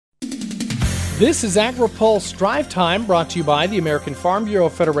This is AgriPulse Drive Time, brought to you by the American Farm Bureau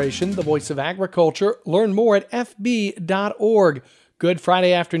Federation, the voice of agriculture. Learn more at fb.org. Good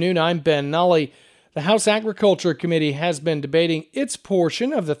Friday afternoon. I'm Ben Nully. The House Agriculture Committee has been debating its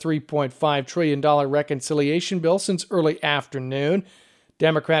portion of the $3.5 trillion reconciliation bill since early afternoon.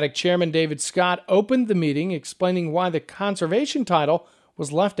 Democratic Chairman David Scott opened the meeting explaining why the conservation title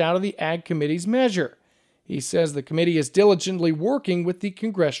was left out of the Ag Committee's measure. He says the committee is diligently working with the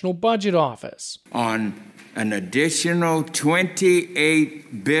Congressional Budget Office on an additional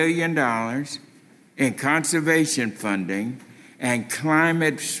 $28 billion in conservation funding and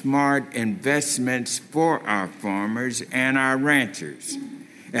climate-smart investments for our farmers and our ranchers.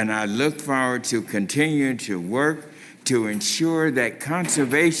 And I look forward to continuing to work to ensure that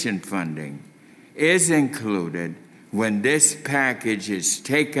conservation funding is included when this package is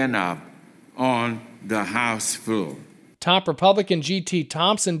taken up on the House floor. Top Republican G.T.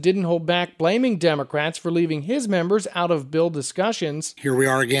 Thompson didn't hold back blaming Democrats for leaving his members out of bill discussions. Here we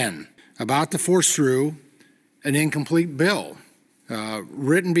are again, about to force through an incomplete bill,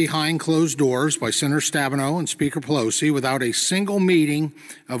 written behind closed doors by Senator Stabenow and Speaker Pelosi without a single meeting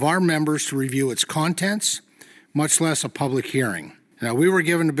of our members to review its contents, much less a public hearing. Now, we were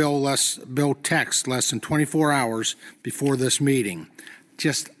given the bill text less than 24 hours before this meeting,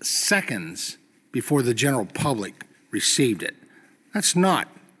 just seconds before the general public received it. That's not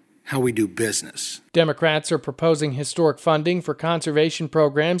how we do business. Democrats are proposing historic funding for conservation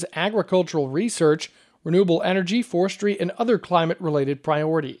programs, agricultural research, renewable energy, forestry, and other climate-related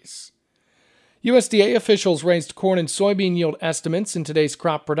priorities. USDA officials raised corn and soybean yield estimates in today's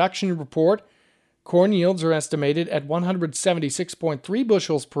crop production report. Corn yields are estimated at 176.3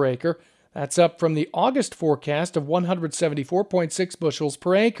 bushels per acre. That's up from the August forecast of 174.6 bushels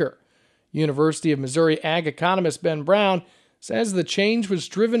per acre. University of Missouri ag economist Ben Brown says the change was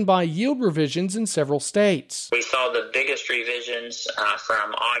driven by yield revisions in several states. We saw the biggest revisions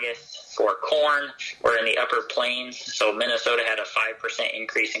from August for corn were in the upper plains. So Minnesota had a 5%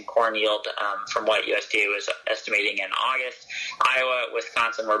 increase in corn yield from what USDA was estimating in August. Iowa,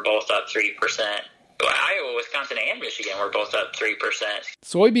 Wisconsin were both up 3%. Iowa, Wisconsin, and Michigan were both up 3%.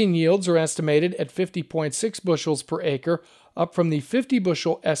 Soybean yields are estimated at 50.6 bushels per acre, up from the 50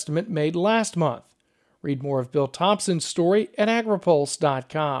 bushel estimate made last month. Read more of Bill Thompson's story at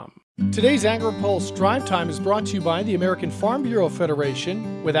agripulse.com. Today's AgriPulse Drive Time is brought to you by the American Farm Bureau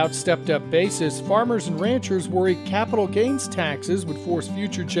Federation. Without stepped-up basis, farmers and ranchers worry capital gains taxes would force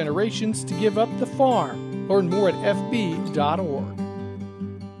future generations to give up the farm. Learn more at fb.org.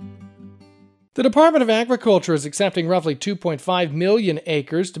 The Department of Agriculture is accepting roughly 2.5 million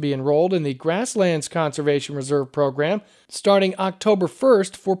acres to be enrolled in the Grassland Conservation Reserve Program starting October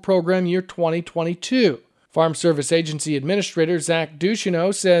 1st for program year 2022. Farm Service Agency Administrator Zach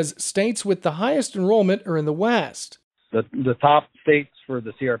Ducheneau says states with the highest enrollment are in the West. The top states for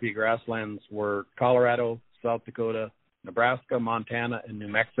the CRP grasslands were Colorado, South Dakota, Nebraska, Montana, and New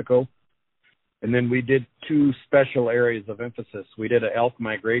Mexico. And then we did two special areas of emphasis. We did an elk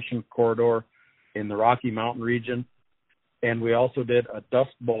migration corridor in the Rocky Mountain region, and we also did a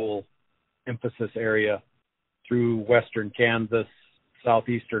Dust Bowl emphasis area through western Kansas,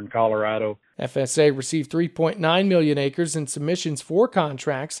 southeastern Colorado. FSA received 3.9 million acres in submissions for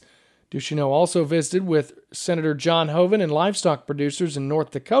contracts. Ducheneau also visited with Senator John Hoeven and livestock producers in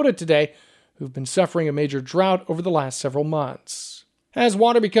North Dakota today who've been suffering a major drought over the last several months. As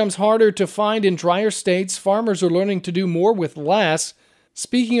water becomes harder to find in drier states, farmers are learning to do more with less.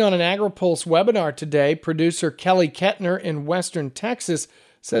 Speaking on an AgriPulse webinar today, producer Kelly Kettner in western Texas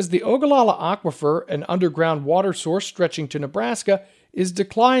says the Ogallala Aquifer, an underground water source stretching to Nebraska, is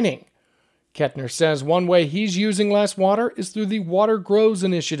declining. Kettner says one way he's using less water is through the Water Grows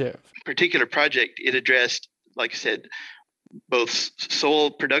initiative. Particular project, it addressed, like I said, both soil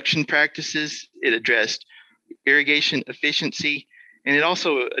production practices, it addressed irrigation efficiency, and it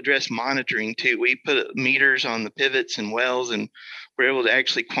also addressed monitoring too. We put meters on the pivots and wells, and we're able to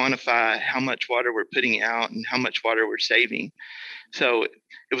actually quantify how much water we're putting out and how much water we're saving. So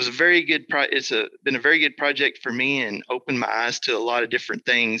it was a very good been a very good project for me and opened my eyes to a lot of different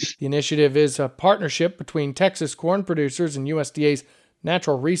things. The initiative is a partnership between Texas corn producers and USDA's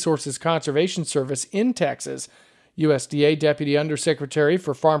Natural Resources Conservation Service in Texas. USDA Deputy Undersecretary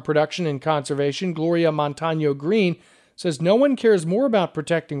for Farm Production and Conservation Gloria Montaño Green says no one cares more about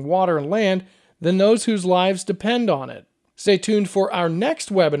protecting water and land than those whose lives depend on it. Stay tuned for our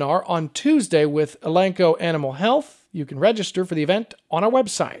next webinar on Tuesday with Elanco Animal Health. You can register for the event on our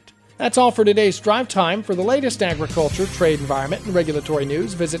website. That's all for today's Drive Time. For the latest agriculture, trade, environment, and regulatory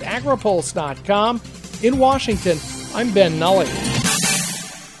news, visit agripulse.com. In Washington, I'm Ben Nully.